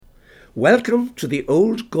Welcome to the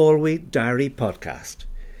Old Galway Diary podcast.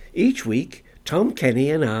 Each week, Tom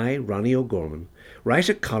Kenny and I, Ronnie O'Gorman, write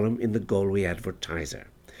a column in the Galway Advertiser.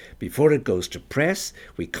 Before it goes to press,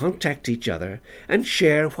 we contact each other and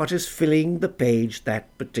share what is filling the page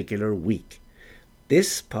that particular week.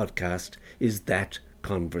 This podcast is that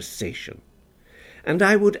conversation. And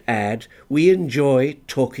I would add, we enjoy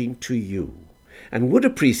talking to you and would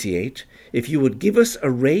appreciate if you would give us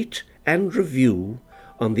a rate and review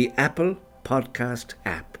on the Apple Podcast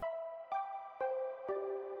app.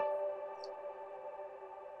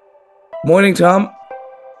 Morning, Tom.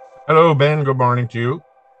 Hello, Ben. Good morning to you.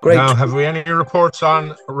 Great. Now, have we any reports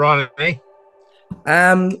on Ronnie?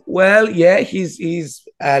 Well, yeah, he's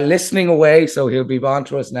listening away, so he'll be on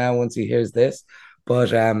to us now once he hears this.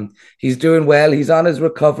 But he's doing well. He's on his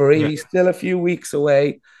recovery. Yeah. He's still a few weeks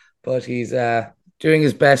away, but he's doing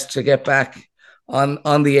his best to get back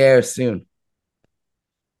on the air soon.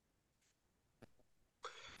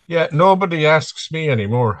 Yeah, nobody asks me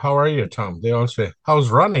anymore. How are you, Tom? They all say, how's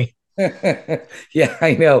Ronnie? Yeah,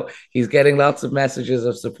 I know. He's getting lots of messages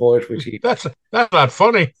of support, which he... That's not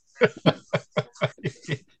funny.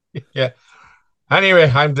 Yeah.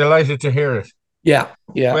 Anyway, I'm delighted to hear it. Yeah.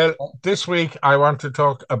 Well, this week I want to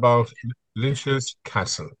talk about Lynch's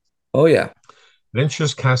Castle. Oh, yeah.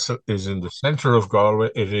 Lynch's Castle is in the centre of Galway.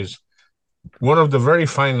 It is one of the very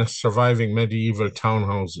finest surviving medieval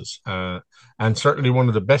townhouses, and certainly one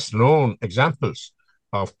of the best known examples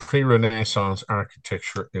of pre-Renaissance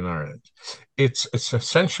architecture in Ireland. It's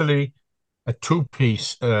essentially a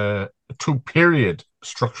two-period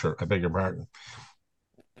structure, I beg your pardon.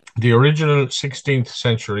 The original 16th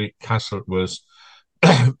century castle was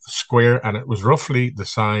square, and it was roughly the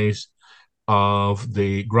size of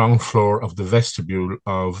the ground floor of the vestibule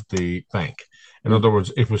of the bank. In other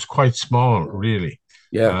words, it was quite small, really.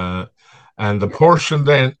 Yeah. And the portion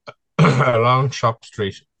then along Shop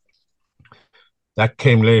Street, that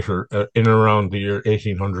came later, in around the year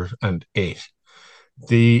 1808.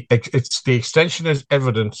 The extension is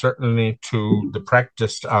evident, certainly, to the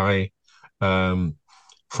practiced eye from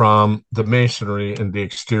the masonry in the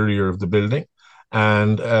exterior of the building.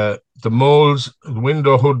 And the molds, the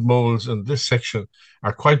window hood molds in this section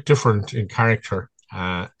are quite different in character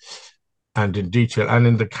and in detail and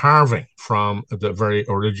in the carving from the very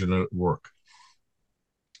original work.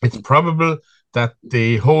 It's probable that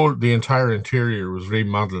the entire interior was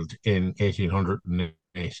remodeled in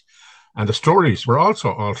 1808, and the stories were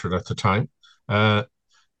also altered at the time.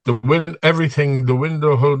 Everything, the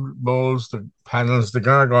window hood molds, the panels, the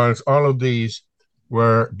gargoyles, all of these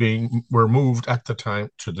were moved at the time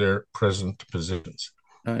to their present positions.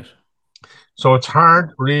 Nice. So it's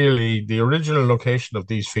hard, really. The original location of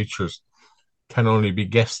these features can only be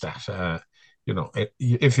guessed at.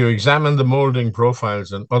 If you examine the molding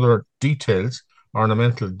profiles and other details,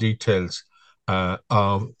 ornamental details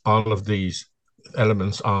of all of these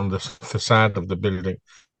elements on the facade of the building,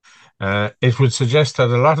 it would suggest that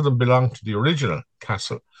a lot of them belong to the original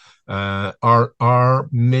castle, or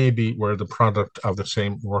maybe were the product of the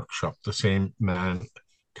same workshop, the same man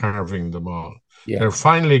carving them all. Yeah. They're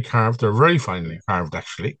finely carved. They're very finely carved,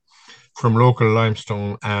 actually, from local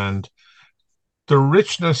limestone, and the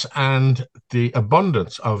richness and the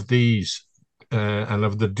abundance of these and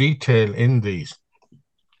of the detail in these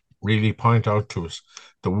really point out to us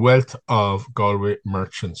the wealth of Galway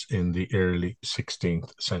merchants in the early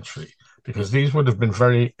 16th century, because these would have been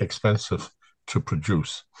very expensive to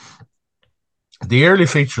produce. The early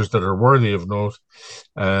features that are worthy of note,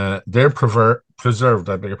 they're preserved,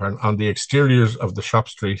 I beg your pardon, on the exteriors of the Shop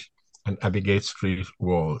Street and Abbeygate Street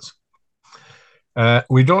walls.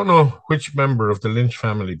 We don't know which member of the Lynch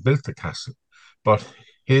family built the castle, but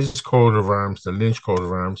his coat of arms, the Lynch coat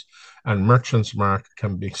of arms, and merchant's mark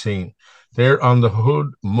can be seen. They're on the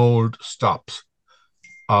hood mold stops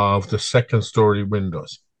of the second-story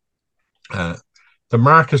windows. The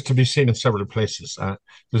mark is to be seen in several places.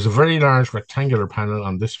 There's a very large rectangular panel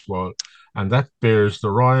on this wall, and that bears the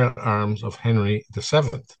royal arms of Henry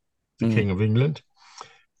VII, the King of England,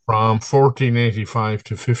 from 1485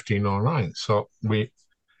 to 1509. So it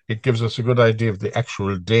gives us a good idea of the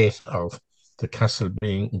actual date of the castle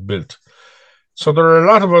being built. So there are a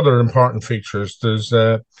lot of other important features. There's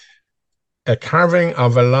a carving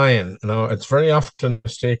of a lion. Now, it's very often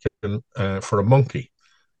mistaken for a monkey.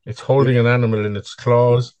 It's holding an animal in its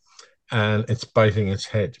claws and it's biting its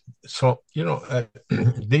head. So,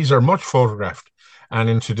 these are much photographed. And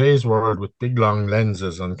in today's world, with big, long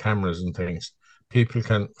lenses on cameras and things, people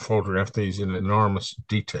can photograph these in enormous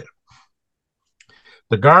detail.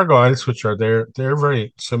 The gargoyles, which are there, they're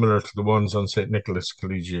very similar to the ones on St. Nicholas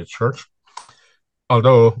Collegiate Church.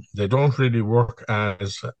 although they don't really work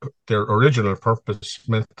as their original purpose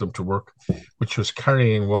meant them to work, which was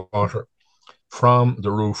carrying water from the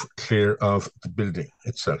roof clear of the building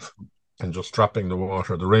itself and just dropping the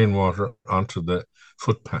water, the rainwater, onto the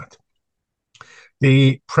footpath.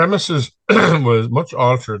 The premises was much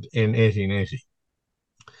altered in 1880.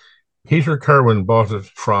 Peter Kerwin bought it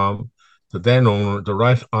from the then owner, the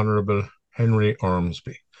Right Honourable Henry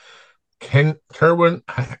Ormsby. Kerwin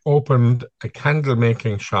opened a candle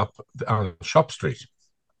making shop on Shop Street.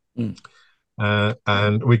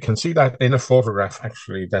 And we can see that in a photograph,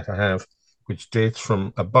 actually, that I have, which dates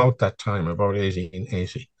from about that time, about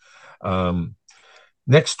 1880.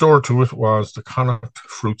 Next door to it was the Connacht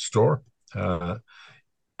Fruit Store.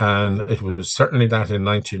 And it was certainly that in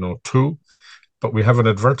 1902. But we have an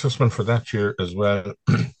advertisement for that year as well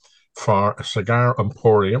for a cigar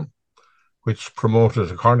emporium, which promoted,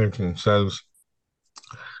 according to themselves,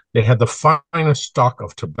 they had the finest stock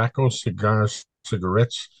of tobacco, cigars,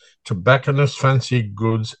 cigarettes, tobacconist fancy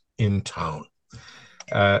goods in town.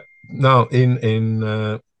 Now, in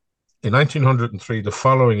 1903, the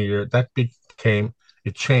following year,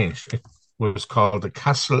 it changed. It was called the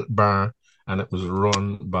Castle Bar, and it was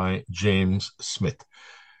run by James Smith.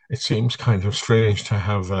 It seems kind of strange to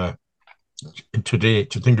have today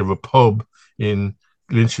to think of a pub in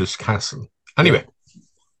Lynch's Castle. Anyway,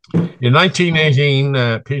 in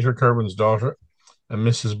 1918, Peter Kerwin's daughter,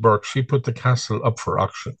 Mrs. Burke, she put the castle up for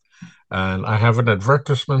auction. And I have an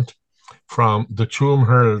advertisement from the Tuam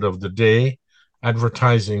Herald of the day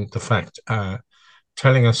advertising the fact,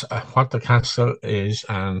 telling us what the castle is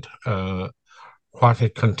and what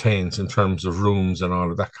it contains in terms of rooms and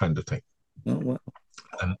all of that kind of thing. Oh, wow.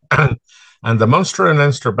 And the Munster and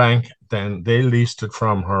Leinster Bank, then they leased it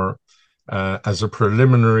from her as a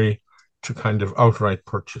preliminary to kind of outright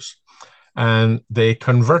purchase. And they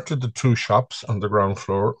converted the two shops on the ground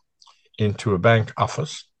floor into a bank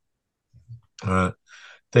office.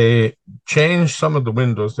 They changed some of the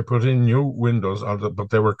windows. They put in new windows, but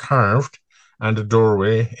they were carved, and a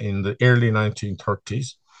doorway in the early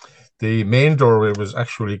 1930s. The main doorway was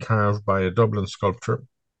actually carved by a Dublin sculptor.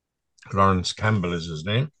 Lawrence Campbell is his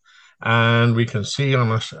name. And we can see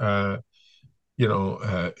on it,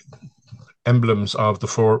 emblems of the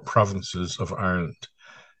four provinces of Ireland.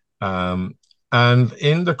 And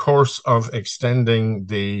in the course of extending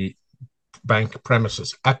the bank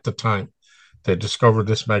premises at the time, they discovered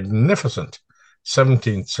this magnificent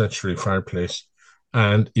 17th century fireplace.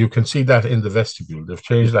 And you can see that in the vestibule. They've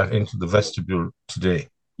changed that into the vestibule today.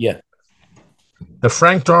 Yeah. The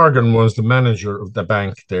Frank Dorgan was the manager of the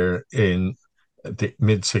bank there in the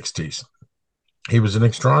mid-60s. He was an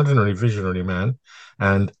extraordinary visionary man,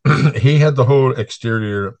 and he had the whole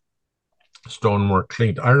exterior stonework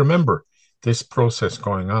cleaned. I remember this process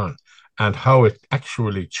going on and how it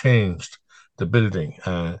actually changed the building.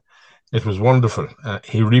 It was wonderful.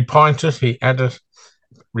 He repointed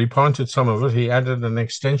some of it. He added an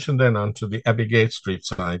extension then onto the Abbey Street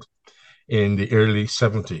side in the early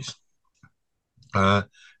 70s.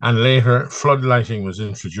 And later, floodlighting was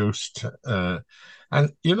introduced.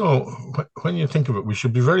 And, when you think of it, we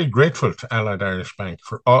should be very grateful to Allied Irish Bank,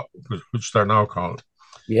 for all, which they're now called,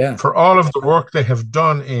 for all of the work they have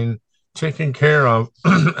done in taking care of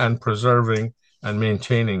and preserving and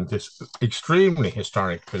maintaining this extremely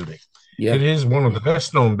historic building. Yeah. It is one of the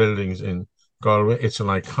best-known buildings in Galway. It's an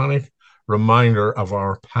iconic reminder of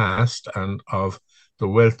our past and of the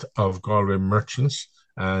wealth of Galway merchants,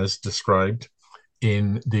 as described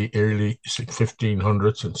in the early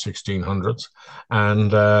 1500s and 1600s.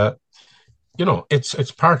 And,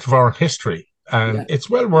 it's part of our history. And it's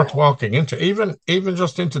well worth walking into, even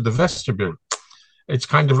just into the vestibule. It's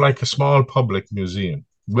kind of like a small public museum,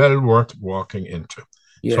 well worth walking into.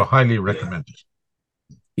 Yeah. So highly recommended.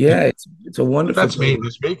 Yeah, it's a wonderful. That's me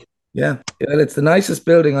this week. Yeah, well, it's the nicest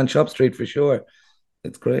building on Shop Street for sure.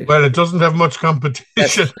 It's great. Well, it doesn't have much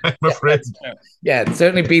competition, I'm afraid. Yeah, it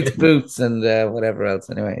certainly beats Boots and whatever else.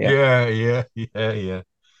 Anyway,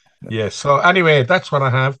 yeah. So anyway, that's what I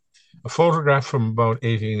have: a photograph from about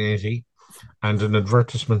 1880 and an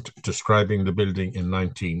advertisement describing the building in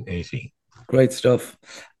 1980. Great stuff.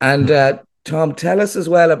 And Tom, tell us as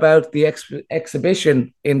well about the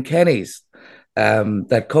exhibition in Kenny's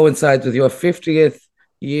that coincides with your 50th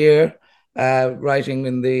year writing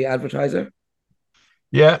in the Advertiser.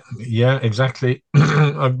 Yeah, exactly.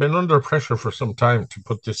 I've been under pressure for some time to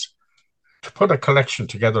put a collection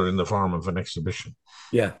together in the form of an exhibition.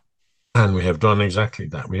 Yeah. And we have done exactly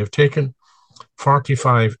that. We have taken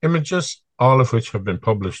 45 images, all of which have been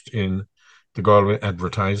published in the Galway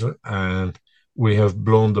Advertiser, and we have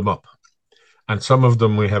blown them up. And some of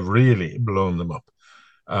them we have really blown them up.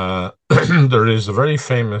 There is a very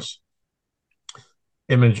famous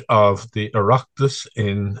image of the Oireachtas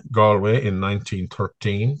in Galway in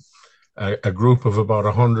 1913, a group of about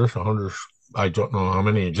 100, I don't know how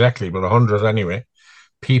many exactly, but 100 anyway,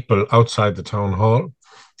 people outside the town hall.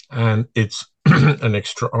 And it's an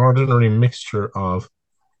extraordinary mixture of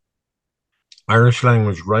Irish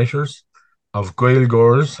language writers, of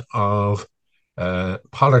Gaeilgeoirs, of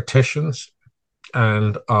politicians,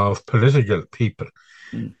 and of political people.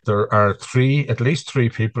 There are at least three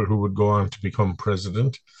people who would go on to become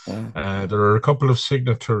president. Wow. There are a couple of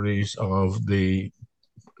signatories of the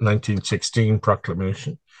 1916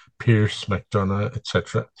 proclamation, Pierce, McDonough,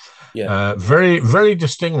 etc. Yeah. Very, very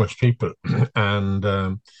distinguished people. And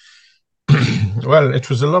well, it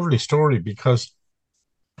was a lovely story because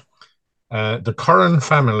the Curran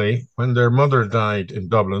family, when their mother died in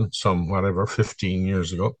Dublin, some whatever, 15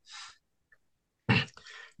 years ago,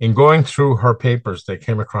 in going through her papers, they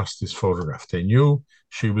came across this photograph. They knew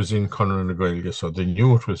she was in Conor na Gaeilge, so they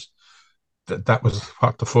knew it was that was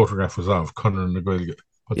what the photograph was of, Conor na Gaeilge,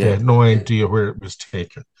 but they had no idea where it was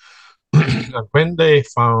taken. And when they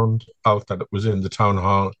found out that it was in the town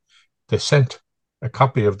hall, they sent a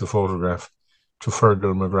copy of the photograph to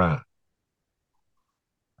Fergal McGrath.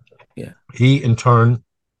 Yeah. He, in turn,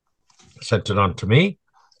 sent it on to me,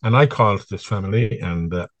 and I called this family,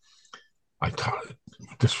 and I thought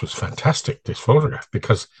this was fantastic, this photograph,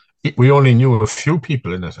 because we only knew a few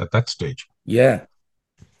people in it at that stage. Yeah.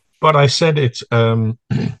 But I said it's the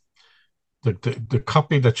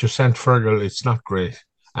copy that you sent Fergal, it's not great.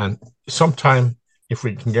 And sometime, if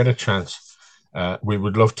we can get a chance, we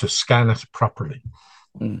would love to scan it properly.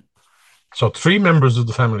 So 3 members of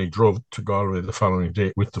the family drove to Galway the following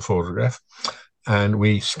day with the photograph, and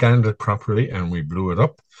we scanned it properly and we blew it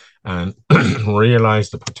up and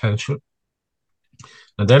realized the potential.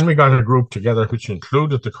 And then we got a group together, which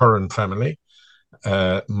included the Curran family,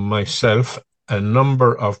 myself, a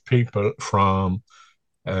number of people from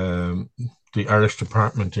the Irish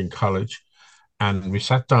department in college. And we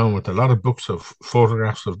sat down with a lot of books of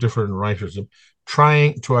photographs of different writers,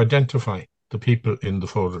 trying to identify the people in the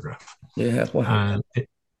photograph. Yeah. Wow. And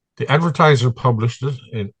the advertiser published it.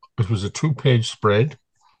 It was a 2-page spread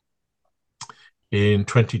in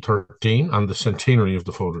 2013 on the centenary of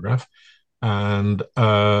the photograph. And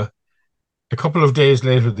a couple of days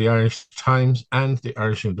later, the Irish Times and the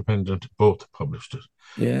Irish Independent both published it.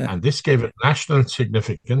 Yeah. And this gave it national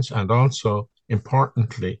significance, and also,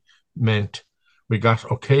 importantly, meant we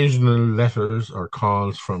got occasional letters or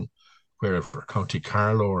calls from wherever, County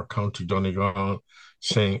Carlow or County Donegal,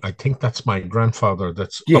 saying, I think that's my grandfather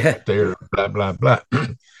that's up there, blah, blah, blah.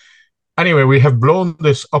 Anyway, we have blown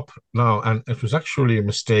this up now, and it was actually a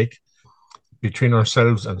mistake between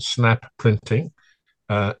ourselves and Snap Printing.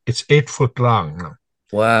 It's 8 foot long now.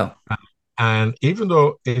 Wow. And even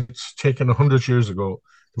though it's taken 100 years ago,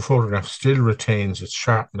 the photograph still retains its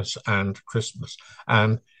sharpness and crispness.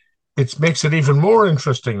 And it makes it even more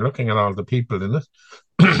interesting looking at all the people in it.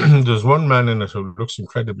 There's one man in it who looks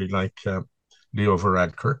incredibly like Leo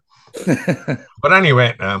Varadkar. But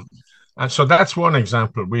anyway, and so that's one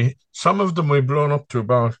example. Some of them we've blown up to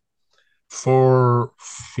about 4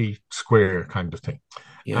 feet square kind of thing.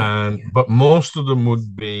 But most of them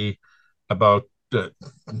would be about 2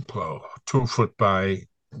 foot by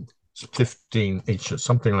 15 inches,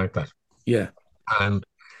 something like that. Yeah.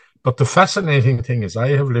 But the fascinating thing is I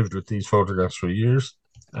have lived with these photographs for years,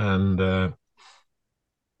 and but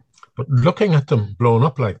looking at them blown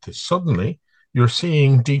up like this, suddenly you're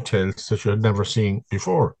seeing details that you had never seen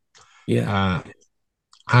before. Yeah.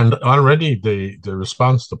 And already the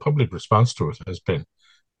public response to it has been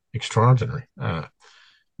extraordinary.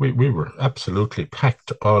 We were absolutely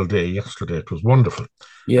packed all day yesterday. It was wonderful.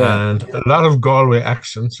 Yeah. And a lot of Galway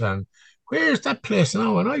accents, and where's that place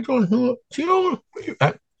now? And I don't know. Do you know?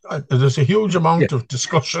 There's a huge amount of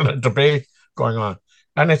discussion and debate going on.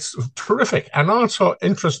 And it's terrific. And also,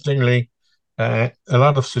 interestingly, a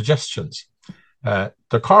lot of suggestions.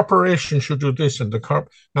 The corporation should do this, and the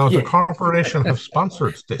corporation have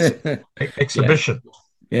sponsored this exhibition.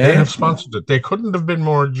 They have sponsored it. They couldn't have been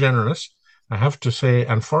more generous, I have to say.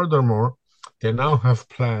 And furthermore, they now have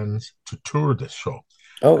plans to tour this show.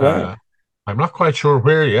 Oh, wow. I'm not quite sure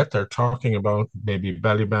where yet. They're talking about maybe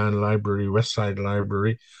Ballyban Library, Westside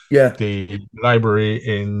Library, the library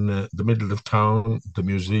in the middle of town, the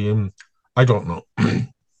museum. I don't know.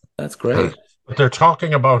 That's great. But they're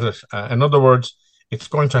talking about it. In other words, it's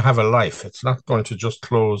going to have a life. It's not going to just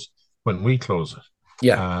close when we close it.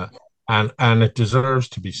 Yeah. And it deserves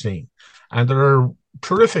to be seen. And there are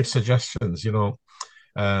terrific suggestions,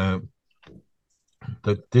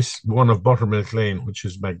 this one of Buttermilk Lane, which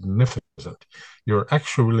is magnificent. You're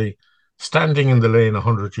actually standing in the lane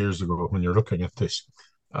 100 years ago when you're looking at this.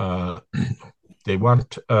 They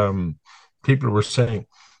want, people were saying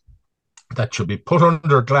that should be put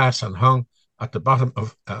under glass and hung at the bottom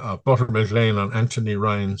of Buttermilk Lane on Anthony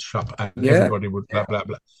Ryan's shop, and everybody would blah, blah,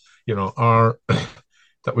 blah. Or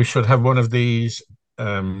that we should have one of these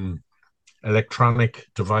electronic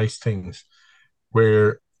device things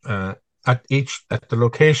where at the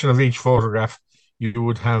location of each photograph, you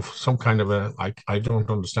would have some kind of I don't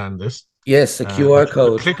understand this. Yes, a QR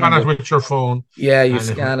code. Click on it with your phone. Yeah, you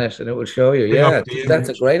scan it and it will show you. Yeah, that's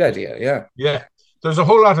a great idea. Yeah. Yeah. There's a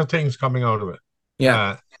whole lot of things coming out of it.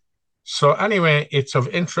 Yeah. So anyway, it's of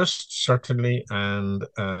interest, certainly, and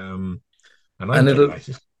it'll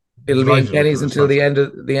be in Kenny's until the end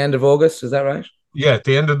of August, is that right? Yeah, at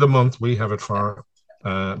the end of the month we have it for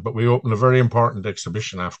but we open a very important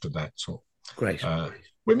exhibition after that. So great.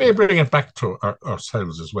 We may bring it back to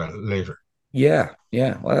ourselves as well later. Yeah.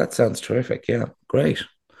 Well, that sounds terrific. Yeah, great.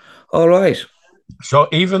 All right. So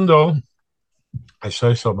even though I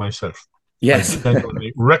say so myself, yes, I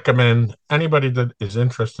genuinely recommend anybody that is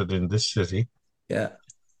interested in this city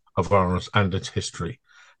of ours and its history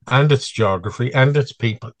and its geography and its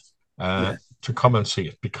people to come and see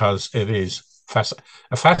it, because it is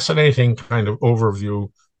a fascinating kind of overview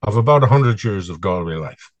of about 100 years of Galway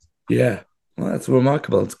life. Yeah. Well, that's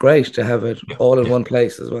remarkable. It's great to have it all in one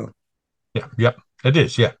place as well. Yeah, it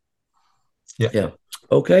is. Yeah.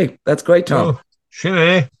 Okay, that's great, Tom.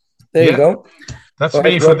 Sinead. There you go. That's all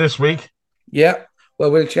me for this week. Yeah.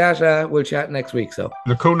 Well, we'll chat next week. So.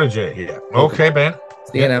 Lacuna J. Yeah. Okay, Ben.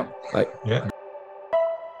 See you now. Bye. Yeah.